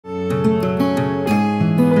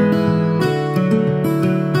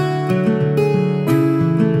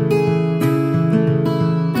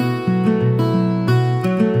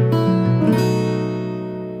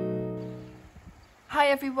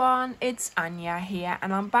Anja here,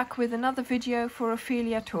 and I'm back with another video for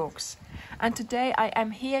Ophelia Talks. And today I am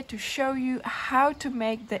here to show you how to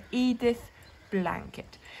make the Edith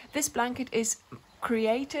blanket. This blanket is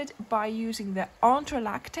created by using the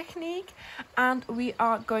ENTRELAC technique, and we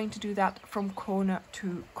are going to do that from corner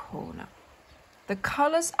to corner. The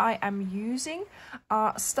colors I am using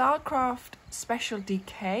are Starcraft Special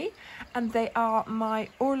DK, and they are my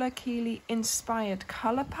Orla Keeley inspired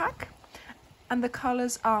color pack. And the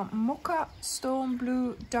colors are Mocha, Storm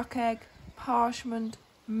Blue, Duck Egg, Parchment,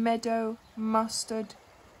 Meadow, Mustard,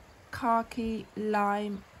 Khaki,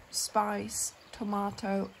 Lime, Spice,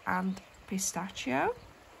 Tomato and Pistachio.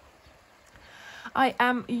 I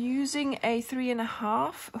am using a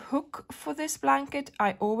 3.5 hook for this blanket.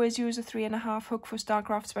 I always use a 3.5 hook for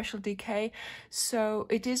Starcraft Special DK, so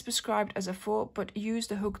it is prescribed as a 4, but use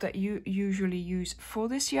the hook that you usually use for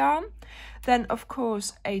this yarn. Then of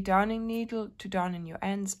course a darning needle to darn in your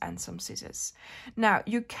ends and some scissors. Now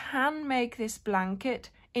you can make this blanket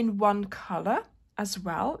in one color as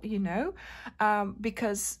well, you know,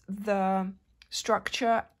 because the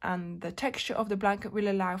structure and the texture of the blanket will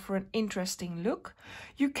allow for an interesting look.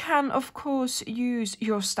 You can of course use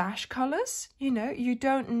your stash colors, you know, you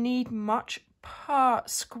don't need much per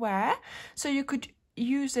square, so you could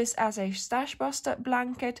use this as a stash buster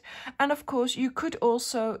blanket. And of course you could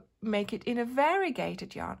also make it in a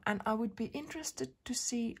variegated yarn, and I would be interested to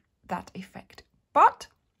see that effect. But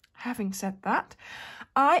having said that,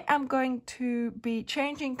 I am going to be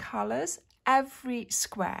changing colors every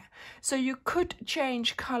square, so you could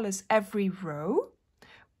change colors every row,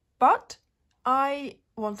 but I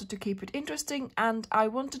wanted to keep it interesting and I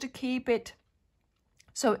wanted to keep it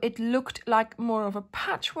so it looked like more of a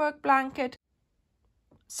patchwork blanket.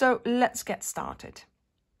 So let's get started.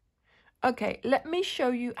 Okay, let me show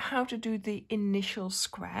you how to do the initial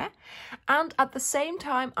square, and at the same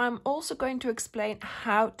time I'm also going to explain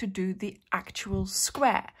how to do the actual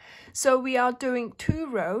square. So we are doing 2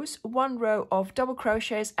 rows, 1 row of double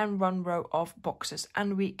crochets and 1 row of boxes,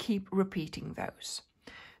 and we keep repeating those.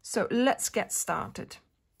 So let's get started.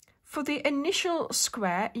 For the initial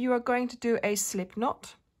square you are going to do a slip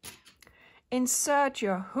knot, insert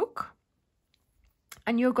your hook,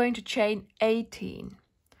 and you're going to chain 18.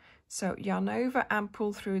 So yarn over and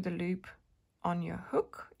pull through the loop on your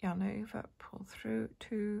hook, yarn over, pull through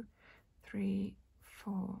 2, 3,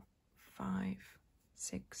 4, 5,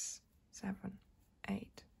 6, 7,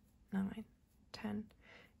 8, 9, 10,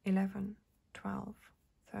 11, 12,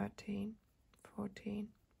 13, 14,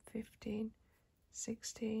 15,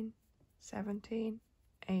 16, 17,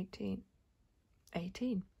 18,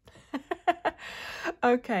 18.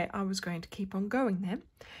 Okay, I was going to keep on going then.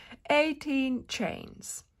 18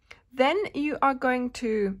 chains. Then you are going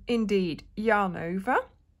to indeed yarn over,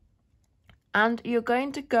 and you're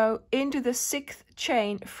going to go into the 6th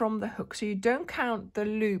chain from the hook. So you don't count the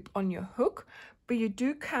loop on your hook, but you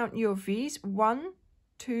do count your V's. 1,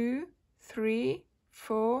 2, 3,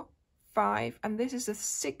 4, 5, and this is the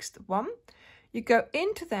 6th one. You go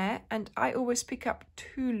into there, and I always pick up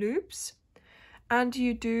 2 loops, and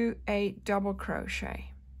you do a double crochet.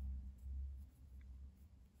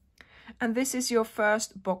 And this is your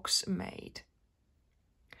first box made.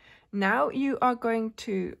 Now you are going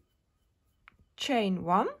to chain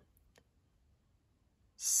 1,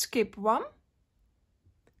 skip 1,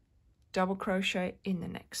 double crochet in the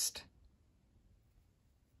next.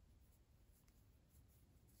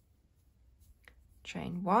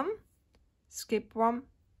 Chain 1, skip 1,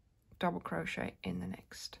 double crochet in the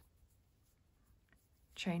next.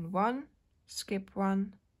 Chain 1, skip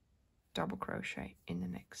 1, double crochet in the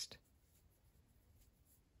next.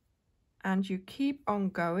 And you keep on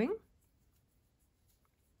going,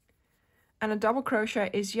 and a double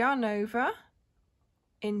crochet is yarn over,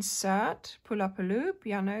 insert, pull up a loop,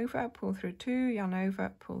 yarn over, pull through 2, yarn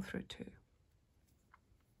over, pull through 2.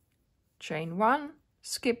 Chain 1,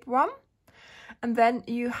 skip 1, and then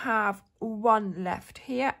you have 1 left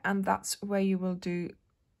here, and that's where you will do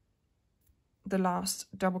the last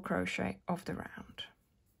double crochet of the round.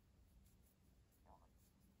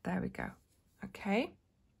 There we go. Okay.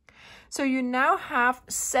 So you now have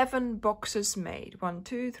 7 boxes made. 1,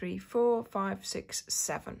 2, 3, 4, 5, 6,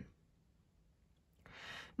 7.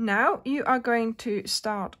 Now you are going to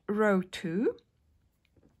start row 2,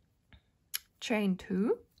 chain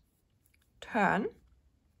 2, turn.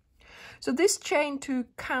 So this chain 2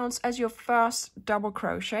 counts as your first double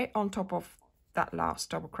crochet on top of that last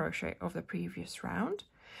double crochet of the previous round.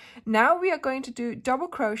 Now we are going to do double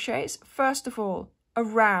crochets, first of all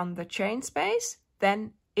around the chain space,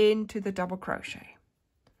 then into the double crochet.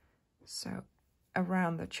 So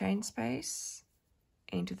around the chain space,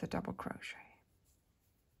 into the double crochet,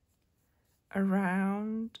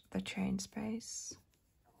 around the chain space,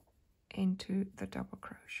 into the double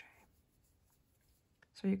crochet.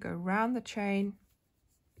 So you go round the chain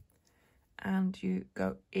and you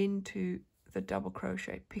go into the double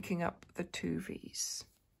crochet, picking up the 2 V's.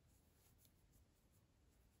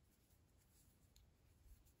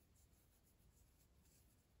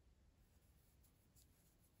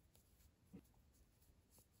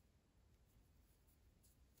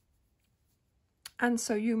 And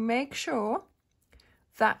so you make sure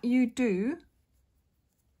that you do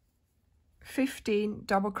 15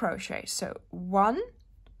 double crochets. So 1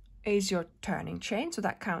 is your turning chain, so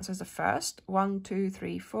that counts as the first. 1, 2,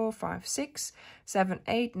 3, 4, 5, 6, 7,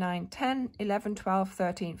 8, 9, 10, 11, 12,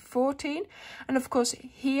 13, 14. And of course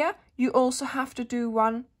here you also have to do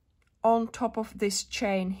 1 on top of this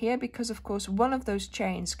chain here, because of course one of those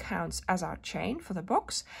chains counts as our chain for the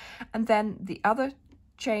box, and then the other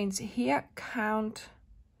chains here count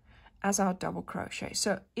as our double crochet.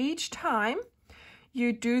 So each time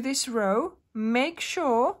you do this row, make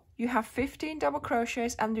sure you have 15 double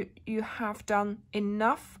crochets and you have done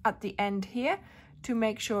enough at the end here to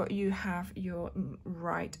make sure you have your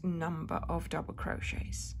right number of double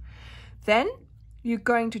crochets. Then you're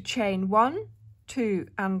going to chain 1, 2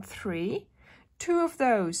 and 3. 2 of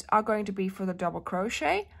those are going to be for the double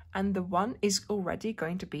crochet and the 1 is already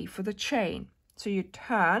going to be for the chain. So you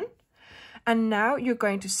turn, and now you're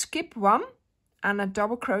going to skip 1 and a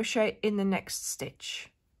double crochet in the next stitch.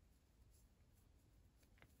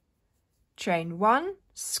 Chain 1,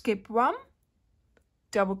 skip 1,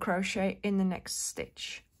 double crochet in the next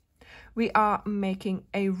stitch. We are making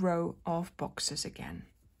a row of boxes again.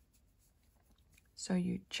 So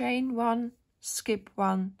you chain 1, skip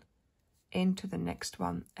 1, into the next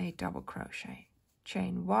one, a double crochet.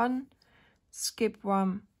 Chain 1, skip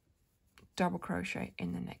 1, double crochet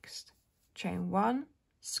in the next. Chain 1,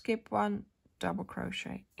 skip 1, double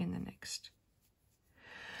crochet in the next.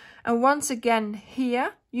 And once again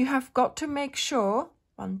here you have got to make sure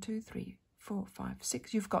 1, 2, 3, 4, 5,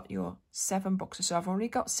 6, you've got your 7 boxes. So I've only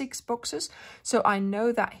got 6 boxes, so I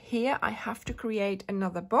know that here I have to create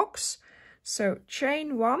another box. So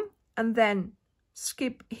chain 1 and then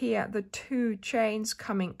skip here the 2 chains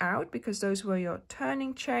coming out, because those were your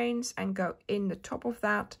turning chains, and go in the top of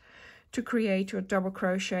that to create your double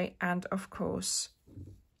crochet and of course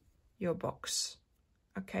your box.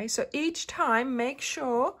 Okay, so each time make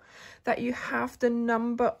sure that you have the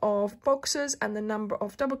number of boxes and the number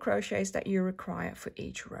of double crochets that you require for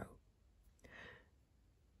each row.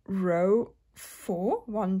 Row 4,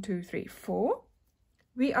 1, 2, 3, 4,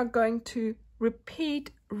 we are going to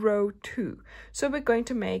repeat row 2. So we're going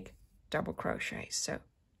to make double crochets. So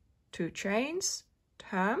 2 chains,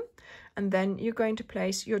 turn, and then you're going to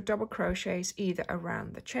place your double crochets either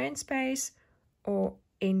around the chain space or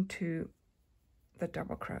into the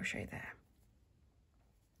double crochet there.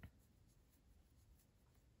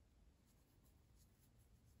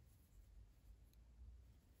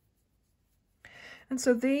 And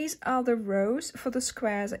so these are the rows for the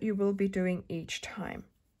squares that you will be doing each time.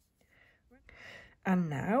 And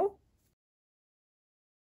now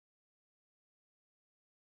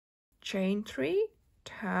chain 3,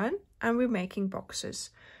 turn, and we're making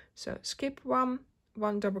boxes. So skip 1,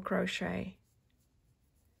 1 double crochet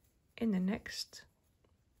in the next,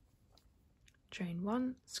 chain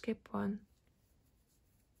 1, skip 1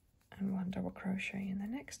 and 1 double crochet in the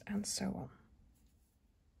next, and so on.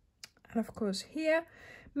 And of course here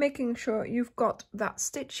making sure you've got that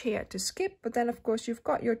stitch here to skip, but then of course you've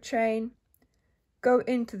got your chain, go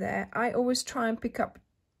into there. I always try and pick up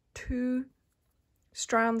 2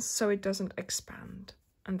 strands so it doesn't expand,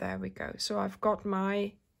 and there we go. So I've got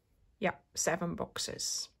my 7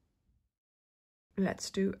 boxes. Let's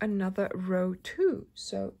do another row 2.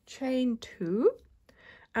 So chain 2,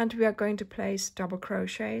 and we are going to place double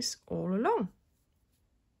crochets all along.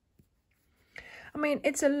 I mean,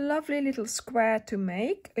 it's a lovely little square to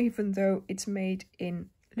make, even though it's made in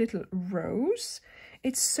little rows.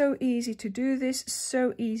 It's so easy to do this,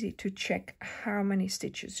 so easy to check how many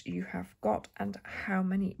stitches you have got and how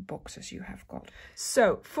many boxes you have got.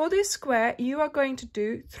 So for this square, you are going to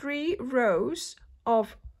do 3 rows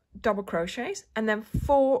of double crochets and then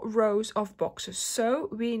 4 rows of boxes. So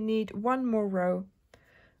we need 1 more row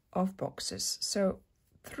of boxes. So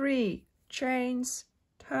 3 chains,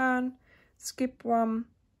 turn, skip 1,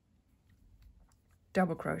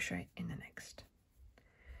 double crochet in the next.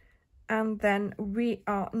 And then we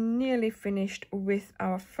are nearly finished with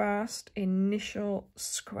our first initial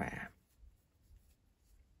square.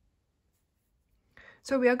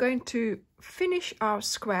 So we are going to finish our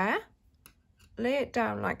square lay it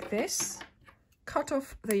down like this, cut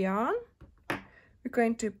off the yarn. We're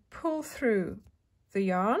going to pull through the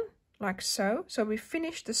yarn like so. So we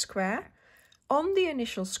finish the square. On the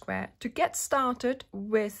initial square, to get started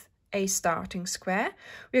with a starting square,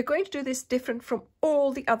 we are going to do this different from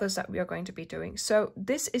all the others that we are going to be doing. So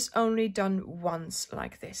this is only done once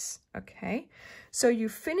like this, okay? So you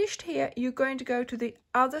finished here, you're going to go to the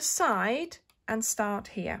other side and start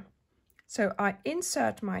here. So I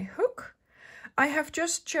insert my hook. I have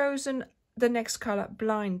just chosen the next color,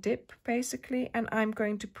 blind dip, basically, and I'm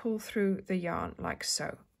going to pull through the yarn like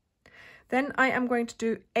so. Then I am going to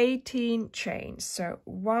do 18 chains. So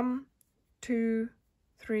 1, 2,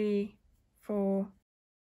 3, 4,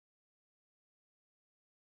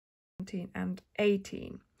 17 and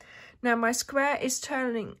 18. Now my square is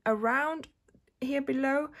turning around here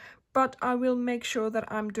below, but I will make sure that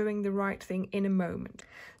I'm doing the right thing in a moment.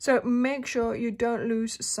 So make sure you don't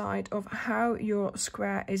lose sight of how your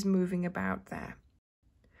square is moving about there.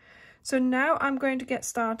 So now I'm going to get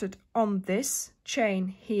started on this chain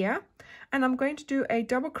here, and I'm going to do a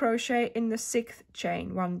double crochet in the 6th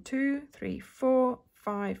chain. 1, 2, 3, 4,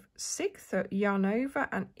 5, 6. So yarn over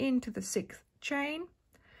and into the 6th chain,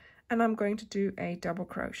 and I'm going to do a double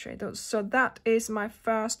crochet. So that is my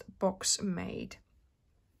first box made.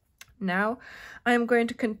 Now I am going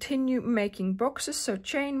to continue making boxes. So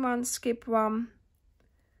chain 1, skip 1,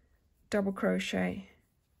 double crochet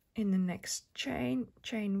in the next chain,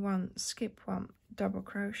 chain 1, skip 1, double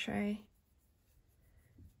crochet,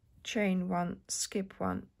 chain 1, skip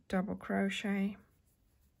 1, double crochet,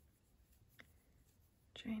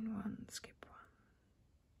 chain 1, skip 1,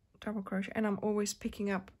 double crochet, and I'm always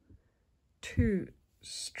picking up 2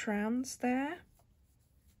 strands there.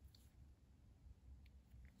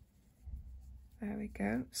 There we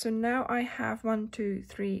go. So now I have 1, 2,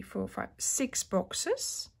 3, 4, 5, 6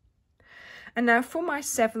 boxes. And now for my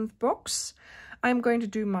 7th box, I'm going to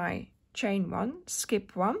do my chain 1,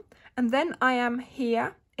 skip 1, and then I am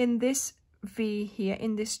here in this V here,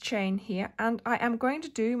 in this chain here, and I am going to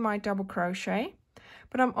do my double crochet,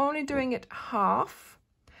 but I'm only doing it half.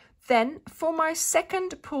 Then for my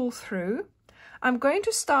second pull through, I'm going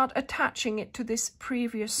to start attaching it to this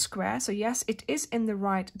previous square. So yes, it is in the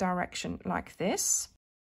right direction like this.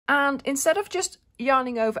 And instead of just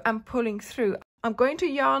yarning over and pulling through, I'm going to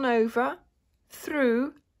yarn over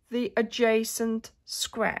through the adjacent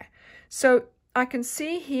square. So I can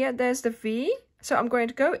see here, there's the V. So I'm going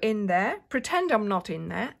to go in there, pretend I'm not in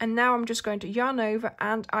there. And now I'm just going to yarn over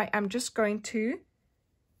and I am just going to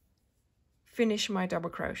finish my double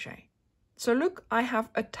crochet. So look, I have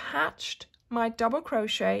attached my double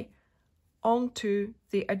crochet onto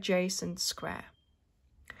the adjacent square.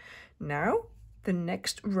 Now the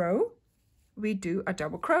next row, we do a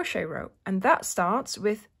double crochet row, and that starts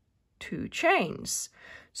with 2 chains.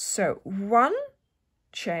 So 1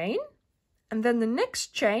 chain, and then the next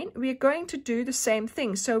chain we are going to do the same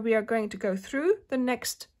thing. So we are going to go through the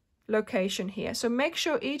next location here. So make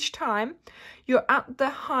sure each time you're at the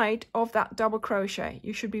height of that double crochet.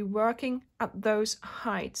 You should be working at those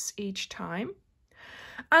heights each time.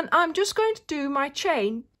 And I'm just going to do my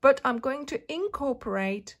chain, but I'm going to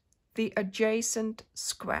incorporate the adjacent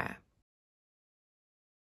square.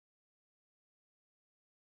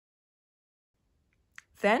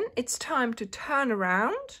 Then it's time to turn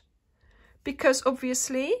around, because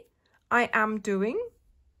obviously I am doing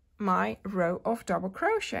my row of double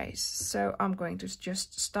crochets. So I'm going to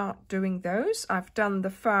just start doing those. I've done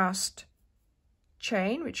the first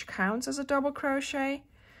chain, which counts as a double crochet,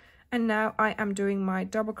 and now I am doing my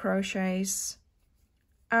double crochets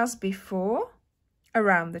as before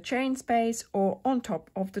around the chain space or on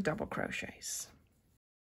top of the double crochets.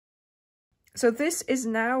 So this is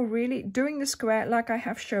now really doing the square like I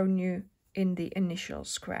have shown you in the initial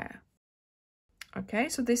square. Okay,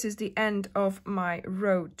 so this is the end of my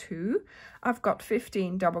row 2. I've got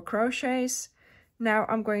 15 double crochets. Now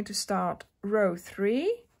I'm going to start row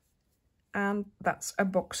 3, and that's a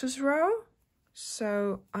boxes row.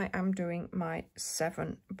 So I am doing my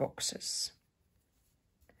 7 boxes.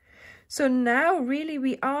 So now really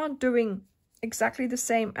we are doing exactly the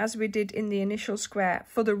same as we did in the initial square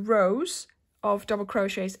for the rows of double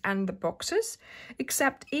crochets and the boxes,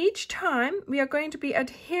 except each time we are going to be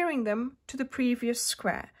adhering them to the previous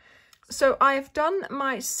square. So I've done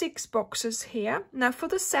my 6 boxes here. Now for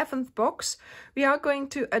the 7th box, we are going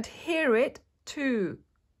to adhere it to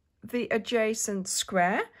the adjacent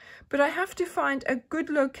square, but I have to find a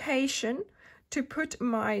good location to put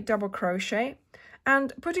my double crochet,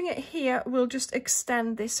 and putting it here will just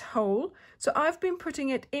extend this hole. So I've been putting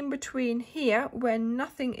it in between here where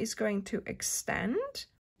nothing is going to extend.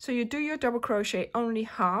 So you do your double crochet only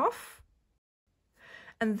half,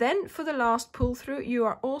 and then for the last pull through you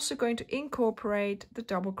are also going to incorporate the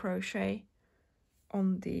double crochet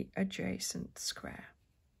on the adjacent square.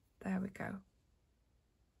 There we go.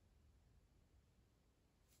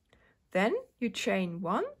 Then you chain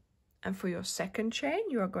 1, and for your second chain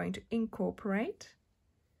you are going to incorporate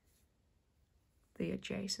the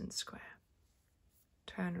adjacent square.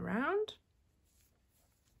 Turn around,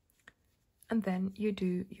 and then you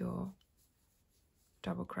do your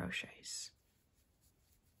double crochets.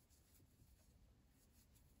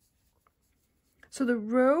 So the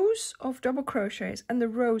rows of double crochets and the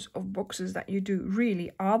rows of boxes that you do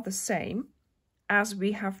really are the same as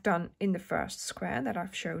we have done in the first square that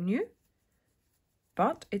I've shown you,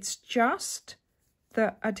 but it's just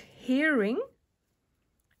the adhering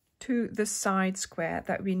to the side square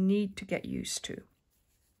that we need to get used to.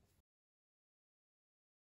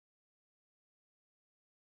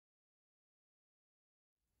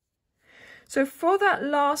 So for that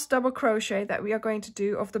last double crochet that we are going to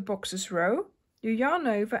do of the boxes row, you yarn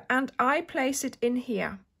over and I place it in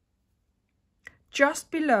here,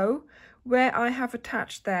 just below where I have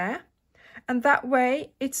attached there, and that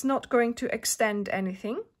way it's not going to extend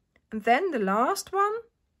anything. And then the last one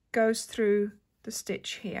goes through the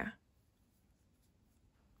stitch here.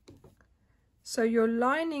 So you're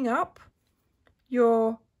lining up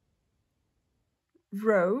your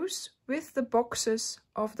rows with the boxes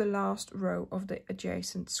of the last row of the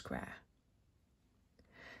adjacent square.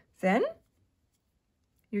 Then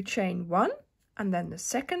you chain 1, and then the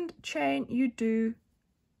second chain you do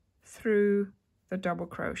through the double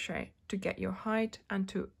crochet to get your height and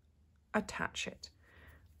to attach it.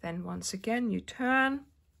 Then once again you turn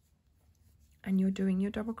and you're doing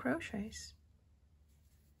your double crochets.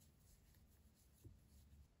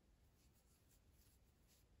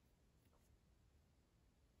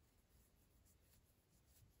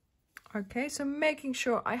 Okay, so making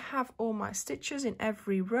sure I have all my stitches in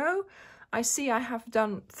every row. I see I have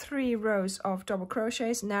done 3 rows of double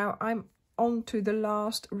crochets. Now I'm on to the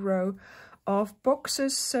last row of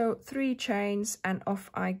boxes, so 3 chains and off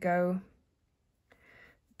I go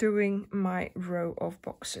doing my row of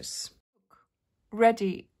boxes.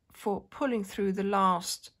 Ready for pulling through the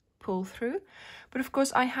last pull through, but of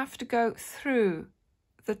course I have to go through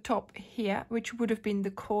the top here, which would have been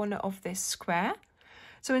the corner of this square.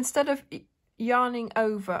 So instead of yarning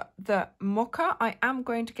over the mocha, I am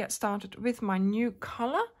going to get started with my new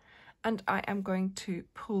color, and I am going to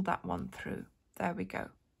pull that one through. There we go.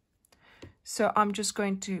 So I'm just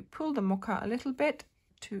going to pull the mocha a little bit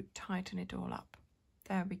to tighten it all up.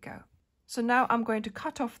 There we go. So now I'm going to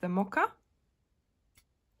cut off the mocha.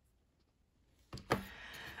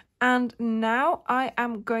 And now I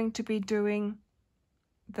am going to be doing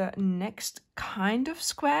the next kind of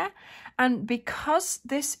square, and because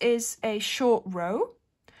this is a short row,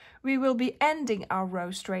 we will be ending our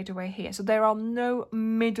row straight away here, so there are no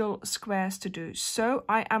middle squares to do, so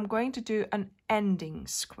I am going to do an ending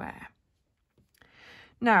square.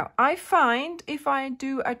 Now I find if I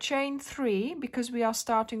do a chain 3, because we are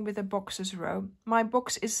starting with a boxes row, my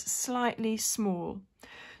box is slightly small,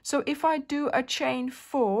 so if I do a chain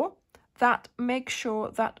 4, that makes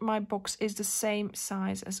sure that my box is the same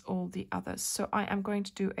size as all the others. So I am going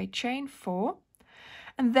to do a chain 4,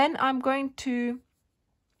 and then I'm going to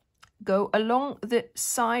go along the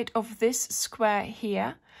side of this square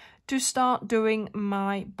here to start doing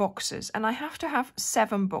my boxes. And I have to have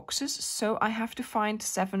 7 boxes, so I have to find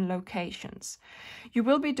 7 locations. You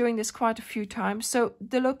will be doing this quite a few times, so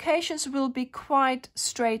the locations will be quite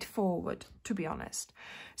straightforward, to be honest.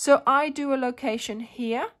 So I do a location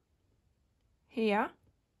here, here,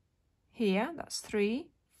 here, that's 3,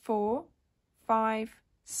 4, 5,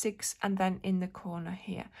 6, and then in the corner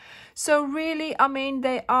here. So really, I mean,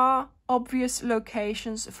 they are obvious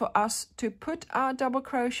locations for us to put our double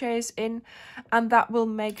crochets in, and that will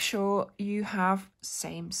make sure you have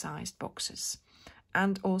same sized boxes.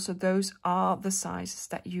 And also those are the sizes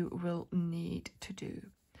that you will need to do.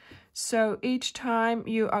 So each time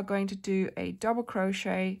you are going to do a double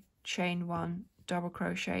crochet, chain 1, double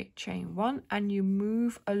crochet, chain 1, and you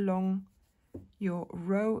move along your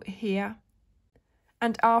row here,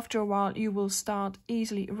 and after a while you will start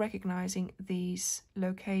easily recognizing these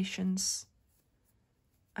locations,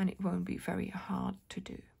 and it won't be very hard to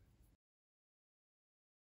do.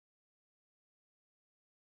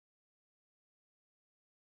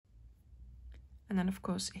 And then of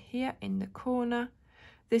course here in the corner,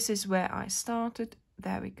 this is where I started.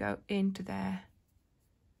 There we go, into there,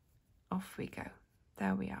 off we go.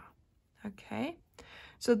 There we are. Okay,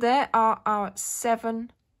 so there are our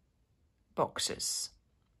 7 boxes.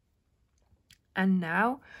 And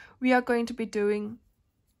now we are going to be doing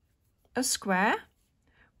a square,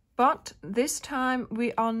 but this time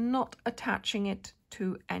we are not attaching it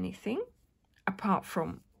to anything apart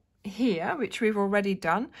from here, which we've already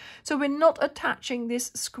done. So we're not attaching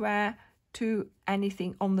this square to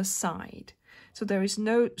anything on the side. So there is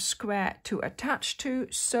no square to attach to.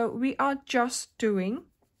 So we are just doing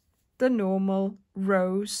the normal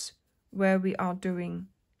rows where we are doing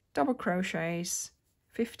double crochets,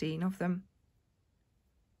 15 of them.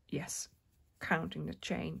 Yes, counting the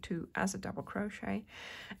chain 2 as a double crochet.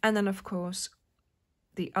 And then of course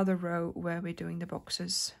the other row where we're doing the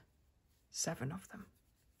boxes, 7 of them.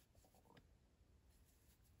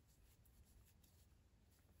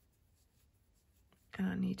 And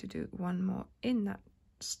I need to do one more in that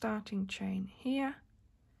starting chain here,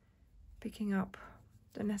 picking up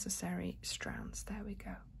the necessary strands. There we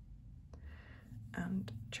go.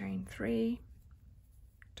 And chain 3,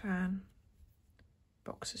 turn,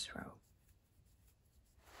 boxes row.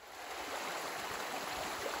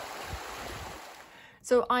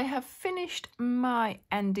 So I have finished my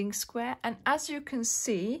ending square, and as you can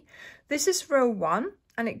see, this is row 1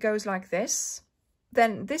 and it goes like this.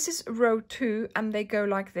 Then this is row 2 and they go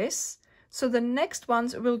like this. So the next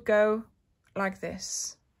ones will go like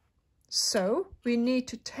this. So we need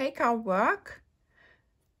to take our work,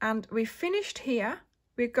 and we finished here.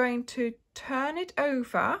 We're going to turn it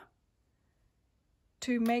over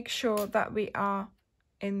to make sure that we are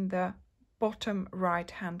in the bottom right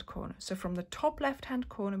hand corner. So from the top left hand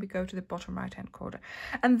corner we go to the bottom right hand corner,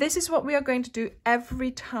 and this is what we are going to do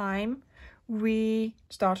every time we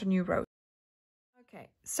start a new row. Okay,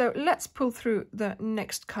 so let's pull through the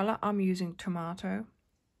next color. I'm using tomato.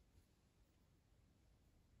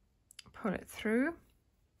 Pull it through.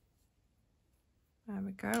 There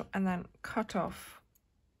we go, and then cut off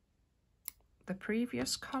the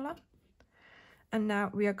previous color. And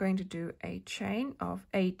now we are going to do a chain of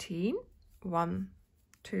 18. 1,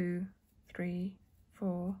 2, 3,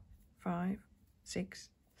 4, 5, 6,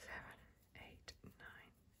 7, 8, 9,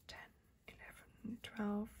 10, 11,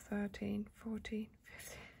 12, 13, 14,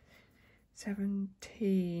 15,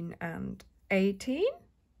 17 and 18.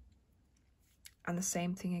 And the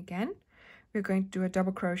same thing again. We're going to do a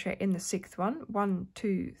double crochet in the 6th one. 1,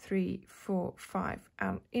 2, 3, 4, 5,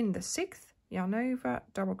 and in the 6th, yarn over,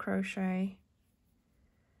 double crochet,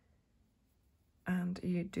 and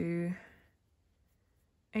you do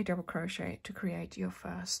a double crochet to create your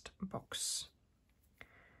first box.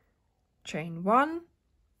 Chain 1,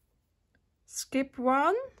 skip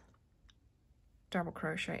 1, double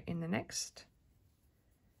crochet in the next,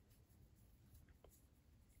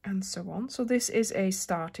 and so on. So this is a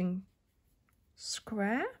starting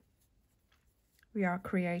square. We are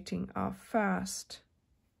creating our first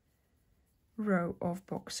row of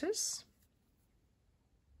boxes.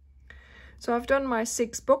 So I've done my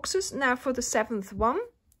 6 boxes. Now for the 7th one,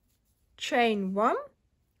 chain 1,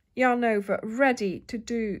 yarn over, ready to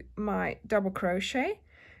do my double crochet,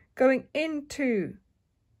 going into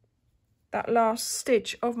that last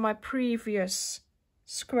stitch of my previous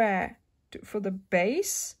square for the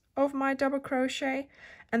base of my double crochet,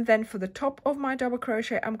 and then for the top of my double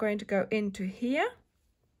crochet I'm going to go into here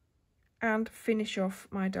and finish off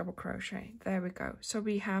my double crochet. There we go. So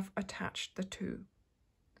we have attached the 2.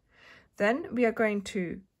 Then we are going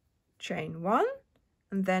to chain 1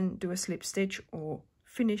 and then do a slip stitch or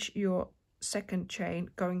finish your 2nd chain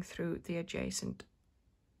going through the adjacent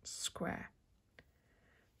square.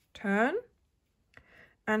 Turn,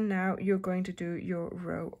 and now you're going to do your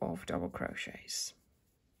row of double crochets.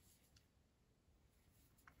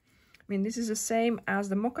 I mean, this is the same as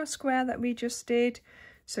the mocha square that we just did.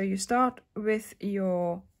 So you start with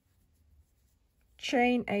your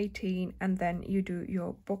chain 18 and then you do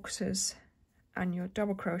your boxes and your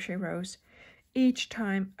double crochet rows, each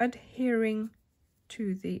time adhering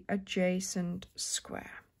to the adjacent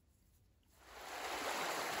square.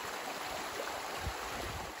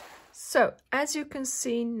 So as you can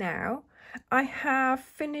see now, I have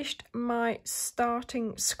finished my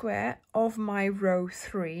starting square of my row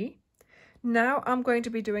 3. Now I'm going to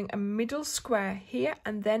be doing a middle square here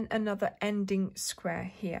and then another ending square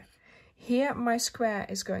here. Here my square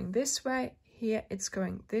is going this way, here it's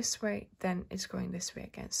going this way, then it's going this way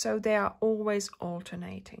again. So they are always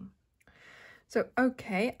alternating. So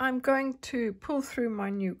okay, I'm going to pull through my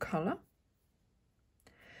new color.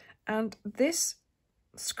 And this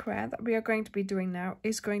square that we are going to be doing now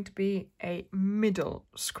is going to be a middle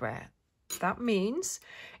square. That means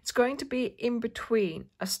it's going to be in between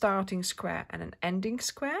a starting square and an ending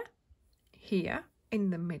square, here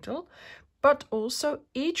in the middle, but also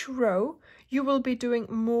each row you will be doing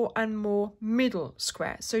more and more middle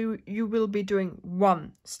squares. So you will be doing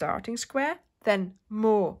one starting square, then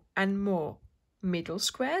more and more middle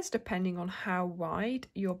squares depending on how wide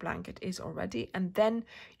your blanket is already, and then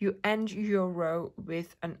you end your row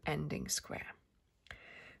with an ending square.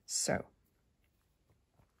 So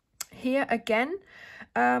here again,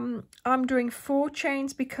 I'm doing 4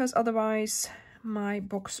 chains because otherwise my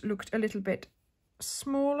box looked a little bit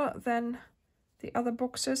smaller than the other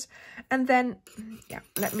boxes. And then, yeah,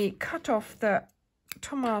 let me cut off the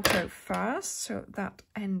tomato first so that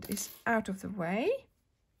end is out of the way.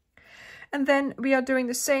 And then we are doing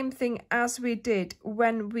the same thing as we did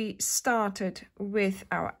when we started with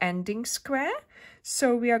our ending square.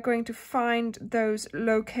 So we are going to find those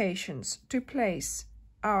locations to place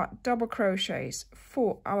our double crochets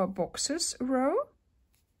for our boxes row.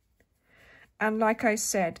 And like I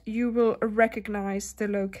said, you will recognize the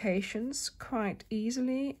locations quite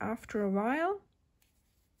easily after a while.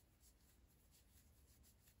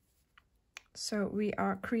 So we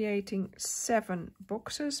are creating 7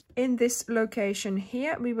 boxes. In this location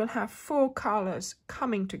here, we will have 4 colors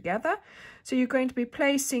coming together. So you're going to be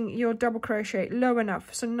placing your double crochet low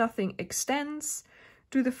enough so nothing extends.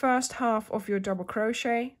 Do the first half of your double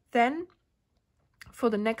crochet. Then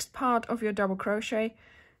for the next part of your double crochet,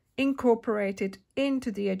 incorporate it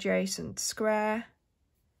into the adjacent square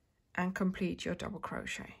and complete your double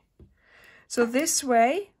crochet. So this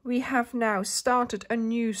way we have now started a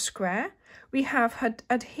new square. We have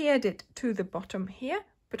adhered it to the bottom here,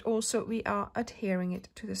 but also we are adhering it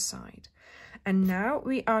to the side. And now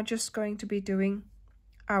we are just going to be doing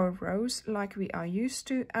our rows like we are used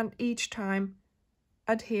to, and each time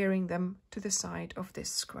adhering them to the side of this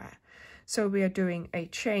square. So we are doing a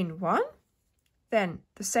chain 1, then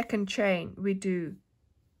the second chain we do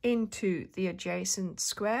into the adjacent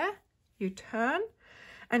square, you turn,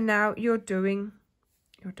 and now you're doing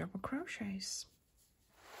your double crochets.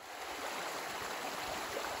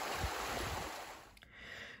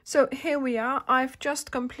 So here we are. I've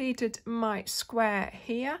just completed my square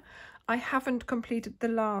here. I haven't completed the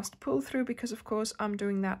last pull through because of course I'm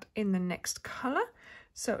doing that in the next color.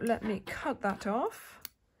 So let me cut that off.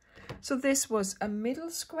 So this was a middle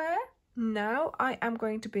square. Now I am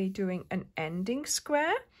going to be doing an ending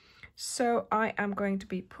square. So I am going to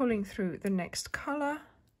be pulling through the next color.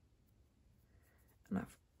 And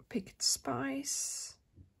I've picked Spice,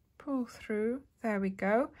 pull through, there we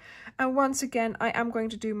go. And once again, I am going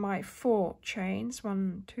to do my 4 chains,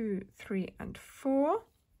 1, 2, 3, and 4.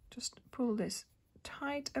 Just pull this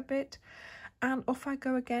tight a bit. And off I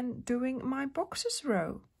go again, doing my boxes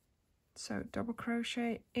row. So double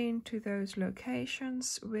crochet into those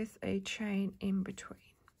locations with a chain in between.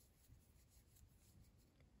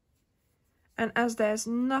 And as there's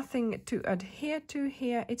nothing to adhere to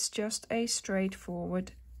here, it's just a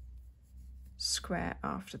straightforward square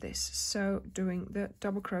after this. So doing the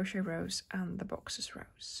double crochet rows and the boxes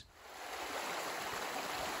rows.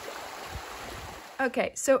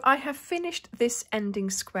 Okay, so I have finished this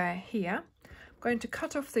ending square here. I'm going to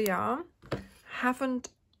cut off the yarn. Haven't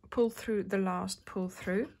pulled through the last pull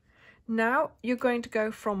through. Now you're going to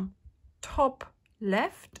go from top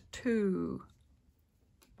left to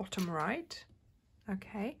bottom right.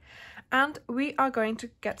 Okay, and we are going to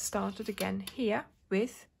get started again here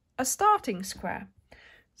with a starting square.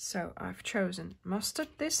 So I've chosen mustard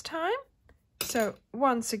this time. So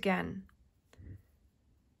once again,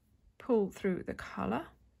 pull through the color.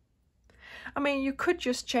 I mean, you could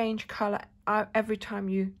just change color every time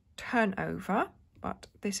you turn over, but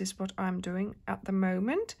this is what I'm doing at the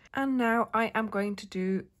moment. And now I am going to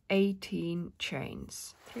do 18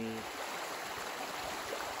 chains. 3.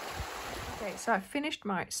 Okay, so I've finished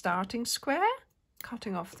my starting square,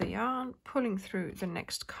 cutting off the yarn, pulling through the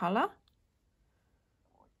next color.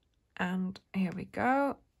 And here we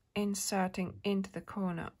go, inserting into the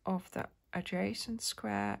corner of the adjacent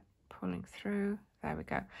square, pulling through, there we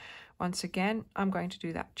go. Once again, I'm going to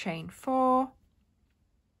do that chain 4,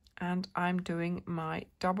 and I'm doing my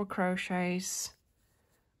double crochets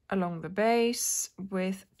along the base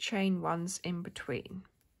with chain 1s in between.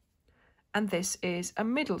 And this is a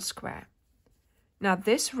middle square. Now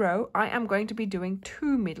this row, I am going to be doing 2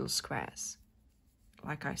 middle squares.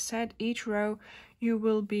 Like I said, each row you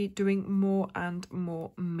will be doing more and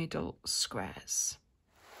more middle squares.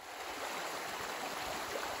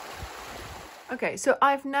 Okay, so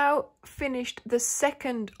I've now finished the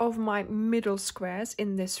second of my middle squares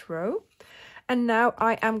in this row. And now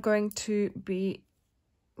I am going to be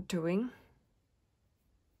doing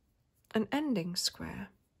an ending square.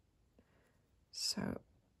 So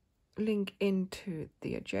link into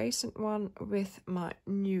the adjacent one with my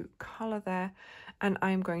new color there, and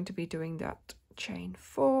I'm going to be doing that chain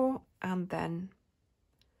 4 and then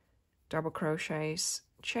double crochets,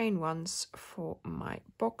 chain 1s for my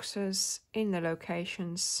boxes in the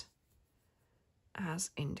locations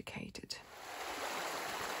as indicated.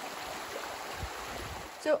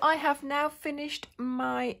 So I have now finished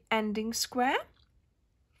my ending square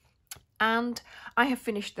and I have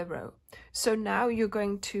finished the row. So now you're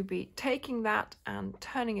going to be taking that and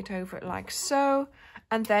turning it over like so,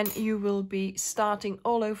 and then you will be starting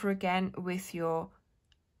all over again with your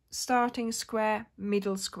starting square,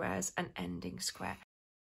 middle squares and ending square.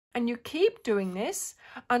 And you keep doing this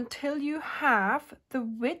until you have the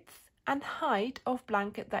width and height of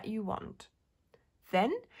blanket that you want.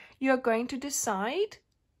 Then you're going to decide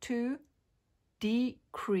to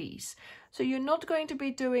decrease. So you're not going to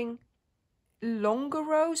be doing longer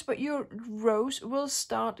rows, but your rows will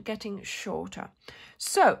start getting shorter.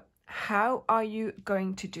 So how are you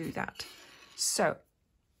going to do that? So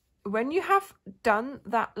when you have done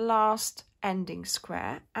that last ending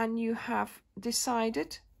square and you have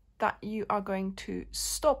decided that you are going to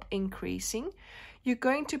stop increasing, you're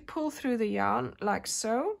going to pull through the yarn like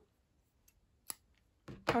so,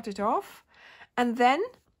 cut it off, and then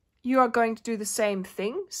you are going to do the same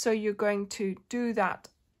thing. So you're going to do that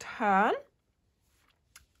turn,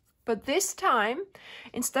 but this time,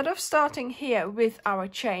 instead of starting here with our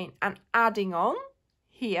chain and adding on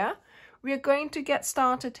here, we are going to get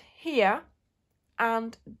started here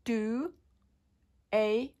and do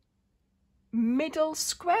a middle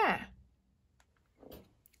square.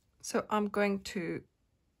 So I'm going to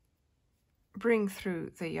bring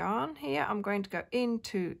through the yarn here. I'm going to go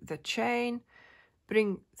into the chain,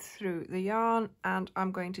 bring through the yarn, and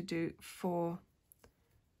I'm going to do 4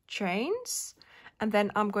 chains, and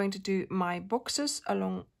then I'm going to do my boxes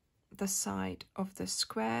along the side of the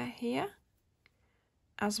square here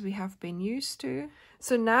as we have been used to.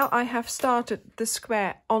 So now I have started the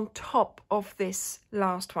square on top of this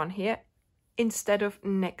last one here instead of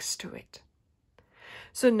next to it.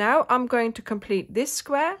 So now I'm going to complete this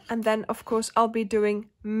square, and then of course I'll be doing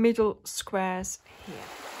middle squares here.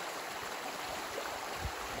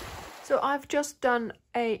 So I've just done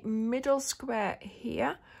a middle square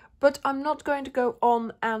here, but I'm not going to go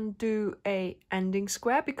on and do a ending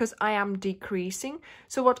square because I am decreasing.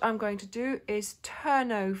 So what I'm going to do is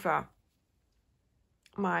turn over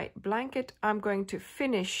my blanket. I'm going to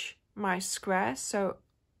finish my square. So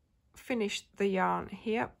finish the yarn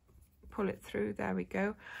here, pull it through, there we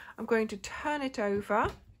go. I'm going to turn it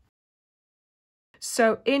over.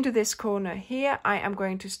 So into this corner here, I am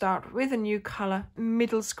going to start with a new color,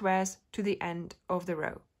 middle squares to the end of the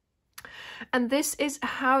row. And this is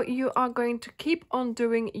how you are going to keep on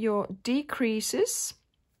doing your decreases,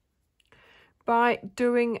 by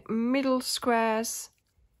doing middle squares,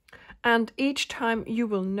 and each time you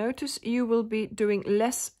will notice you will be doing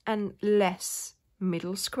less and less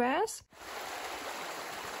middle squares.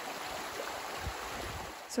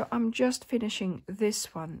 So I'm just finishing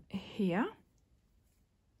this one here.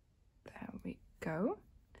 There we go.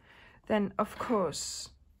 Then of course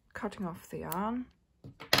cutting off the yarn,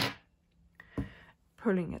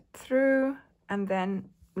 pulling it through, and then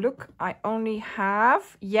look, I only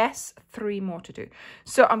have, yes, 3 more to do.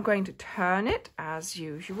 So I'm going to turn it as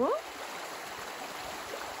usual.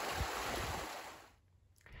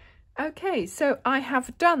 Okay, so I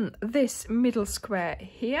have done this middle square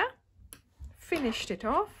here, finished it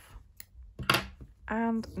off,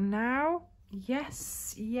 and now,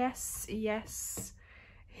 yes, yes, yes,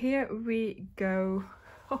 here we go.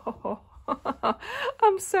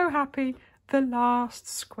 I'm so happy. The last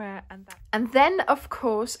square, and then of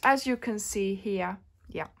course, as you can see here,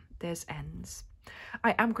 yeah, there's ends.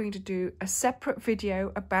 I am going to do a separate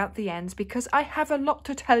video about the ends because I have a lot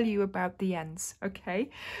to tell you about the ends. Okay,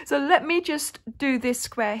 so let me just do this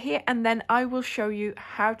square here, and then I will show you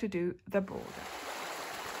how to do the border.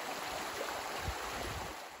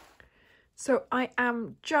 So I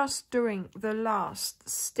am just doing the last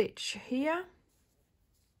stitch here.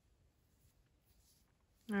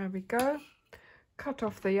 There we go. Cut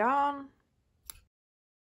off the yarn,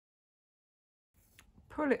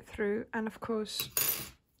 pull it through, and of course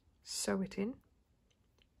sew it in.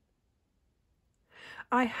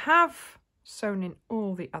 I have sewn in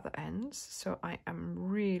all the other ends, so I am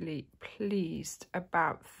really pleased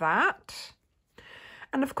about that.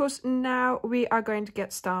 And of course now we are going to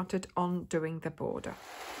get started on doing the border.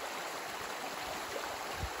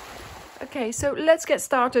 Okay, so let's get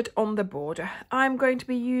started on the border. I'm going to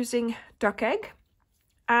be using duck egg,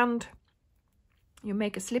 and you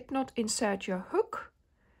make a slip knot, insert your hook,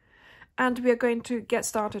 and we are going to get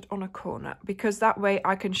started on a corner, because that way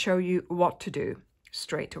I can show you what to do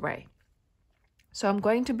straight away. So I'm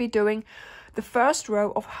going to be doing the first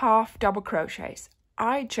row of half double crochets.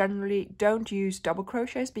 I generally don't use double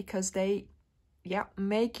crochets because they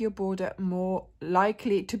make your border more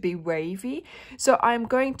likely to be wavy. So I'm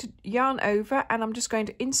going to yarn over, and I'm just going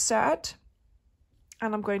to insert,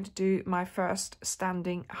 and I'm going to do my first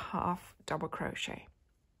standing half double crochet.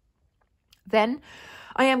 Then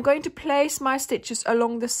I am going to place my stitches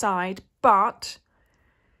along the side, but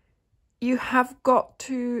you have got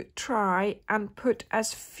to try and put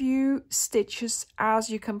as few stitches as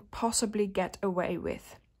you can possibly get away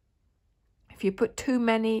with. If you put too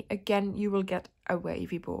many, again, you will get a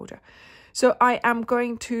wavy border. So I am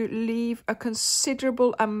going to leave a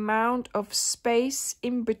considerable amount of space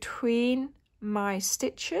in between my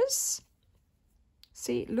stitches.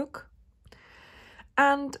 See, look.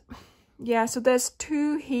 And yeah, so there's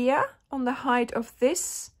 2 here on the height of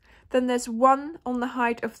this. Then there's 1 on the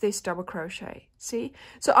height of this double crochet. See?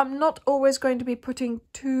 So I'm not always going to be putting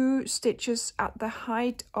 2 stitches at the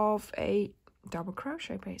height of a double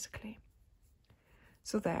crochet, basically.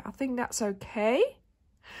 So there, I think that's okay.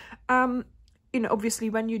 You know, obviously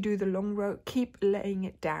when you do the long row, keep laying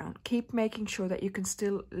it down. Keep making sure that you can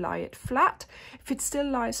still lie it flat. If it still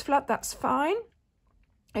lies flat, that's fine.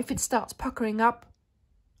 If it starts puckering up,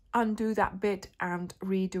 undo that bit and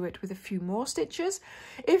redo it with a few more stitches.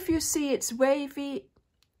 If you see it's wavy,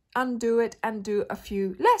 undo it and do a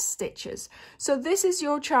few less stitches. So this is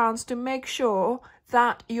your chance to make sure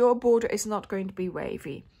that your border is not going to be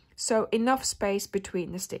wavy. So enough space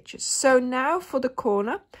between the stitches. So now for the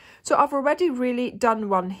corner. So I've already really done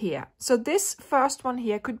one here. So this first one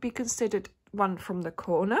here could be considered one from the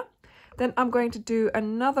corner. Then I'm going to do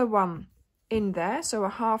another one in there. So a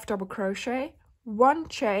half double crochet, 1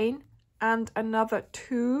 chain and another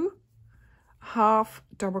 2 half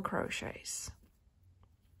double crochets.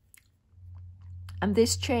 And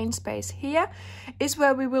this chain space here is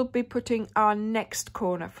where we will be putting our next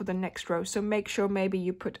corner for the next row. So make sure maybe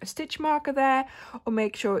you put a stitch marker there, or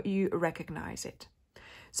make sure you recognize it.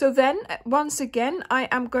 So then once again, I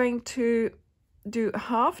am going to do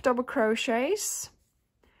half double crochets.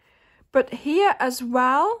 But here as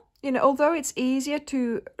well, you know, although it's easier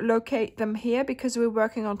to locate them here because we're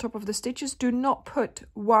working on top of the stitches, do not put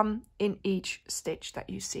 1 in each stitch that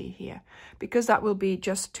you see here, because that will be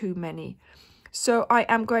just too many. So I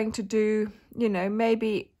am going to do, you know,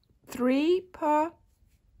 maybe 3 per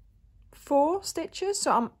 4 stitches.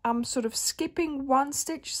 So I'm sort of skipping 1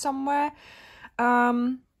 stitch somewhere.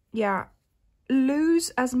 Yeah,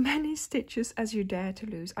 lose as many stitches as you dare to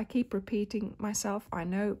lose. I keep repeating myself, I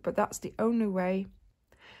know, but that's the only way.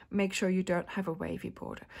 Make sure you don't have a wavy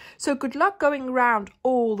border. So good luck going around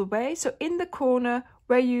all the way. So in the corner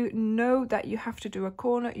where you know that you have to do a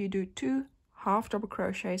corner, you do 2 half double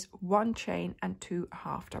crochets, 1 chain and 2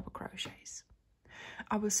 half double crochets.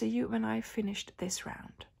 I will see you when I've finished this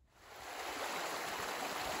round.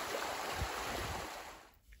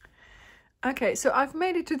 Okay, so I've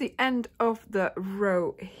made it to the end of the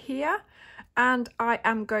row here, and I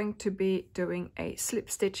am going to be doing a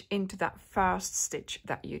slip stitch into that first stitch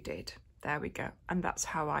that you did. There we go. And that's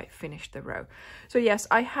how I finished the row. So yes,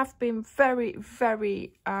 I have been very,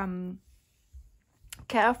 very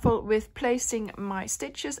careful with placing my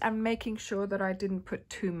stitches and making sure that I didn't put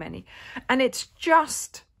too many. And it's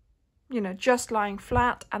just, you know, just lying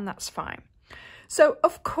flat, and that's fine. So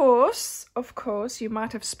of course, you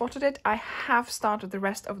might have spotted it, I have started the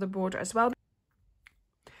rest of the border as well.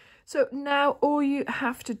 So now all you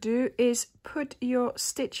have to do is put your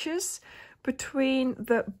stitches between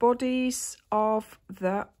the bodies of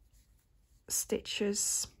the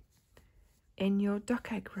stitches in your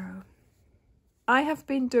duck egg row. I have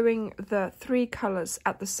been doing the 3 colours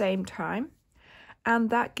at the same time, and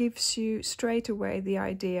that gives you straight away the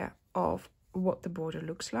idea of what the border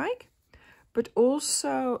looks like. But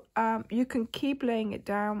also you can keep laying it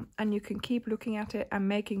down, and you can keep looking at it and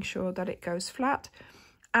making sure that it goes flat.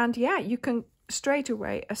 And yeah, you can straight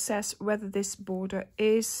away assess whether this border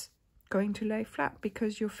is going to lay flat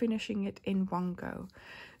because you're finishing it in one go.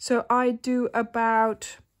 So I do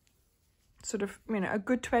about sort of, you know, a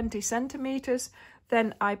good 20 centimeters.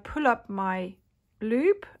 Then I pull up my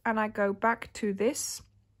loop and I go back to this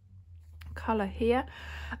color here.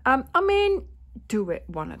 I mean, do it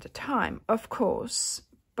one at a time, of course,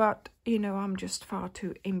 but you know, I'm just far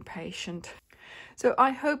too impatient. So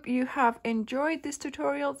I hope you have enjoyed this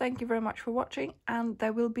tutorial. Thank you very much for watching, and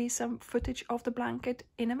there will be some footage of the blanket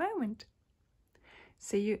in a moment.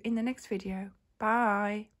 See you in the next video.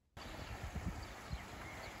 Bye.